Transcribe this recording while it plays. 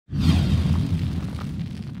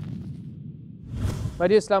My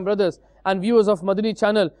dear Islam brothers and viewers of Madani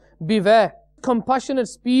channel, beware. Compassionate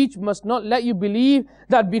speech must not let you believe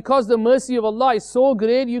that because the mercy of Allah is so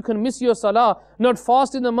great, you can miss your salah, not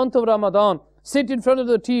fast in the month of Ramadan, sit in front of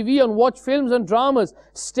the TV and watch films and dramas,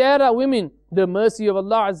 stare at women. The mercy of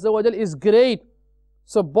Allah Azza wa Jal is great.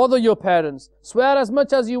 So bother your parents, swear as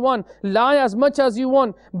much as you want, lie as much as you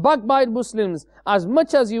want, backbite Muslims as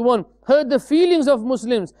much as you want, hurt the feelings of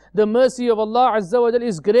Muslims. The mercy of Allah Azza wa Jal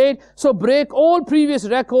is great. So break all previous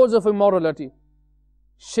records of immorality.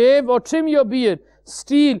 Shave or trim your beard,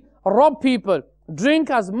 steal, rob people, drink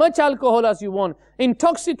as much alcohol as you want,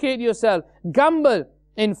 intoxicate yourself, gamble.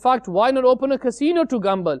 In fact, why not open a casino to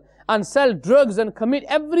gamble and sell drugs and commit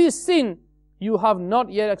every sin you have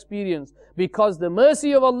not yet experienced? Because the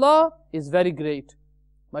mercy of Allah is very great.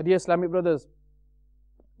 My dear Islamic brothers,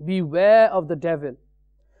 beware of the devil.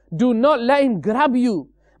 Do not let him grab you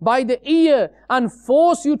by the ear and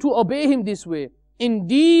force you to obey him this way.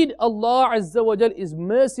 Indeed, Allah Azza wa Jal is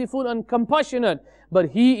merciful and compassionate,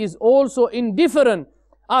 but He is also indifferent.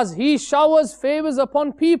 As He showers favors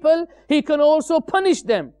upon people, He can also punish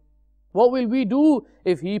them. What will we do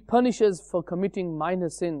if He punishes for committing minor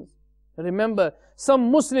sins? Remember,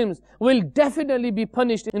 some Muslims will definitely be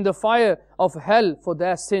punished in the fire of hell for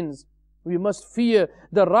their sins. We must fear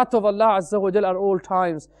the wrath of Allah Azza wa Jal at all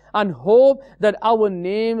times and hope that our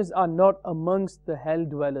names are not amongst the hell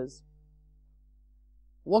dwellers.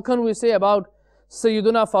 What can we say about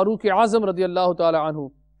Sayyiduna Farooq Azam radiallahu ta'ala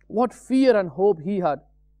anhu? What fear and hope he had.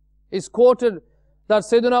 It's quoted that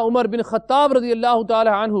Sayyiduna Umar bin Khattab radiallahu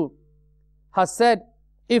ta'ala anhu has said,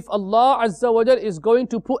 if Allah Azza wa Jal is going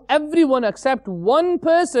to put everyone except one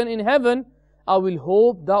person in heaven, I will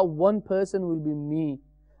hope that one person will be me.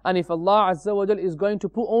 And if Allah Azza wa Jal is going to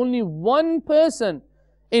put only one person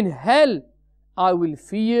in hell, I will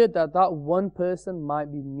fear that that one person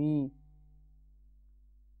might be me.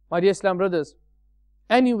 My dear Islam brothers,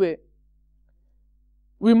 anyway,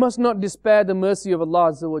 we must not despair the mercy of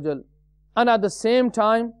Allah Azza wa Jal, and at the same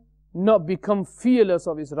time, not become fearless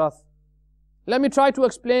of His wrath. Let me try to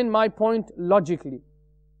explain my point logically.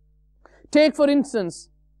 Take for instance,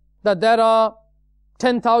 that there are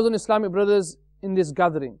 10,000 Islamic brothers in this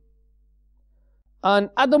gathering. And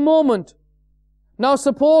at the moment, now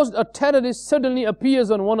suppose a terrorist suddenly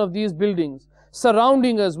appears on one of these buildings,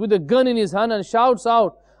 surrounding us with a gun in his hand and shouts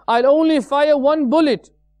out, I'll only fire one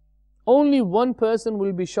bullet. Only one person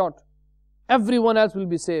will be shot. Everyone else will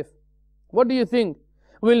be safe. What do you think?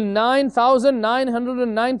 Will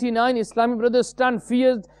 9,999 Islamic brothers stand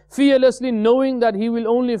fearlessly knowing that he will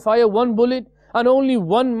only fire one bullet and only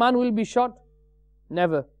one man will be shot?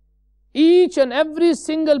 Never. Each and every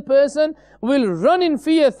single person will run in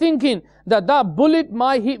fear thinking that that bullet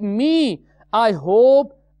might hit me. I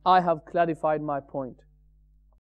hope I have clarified my point.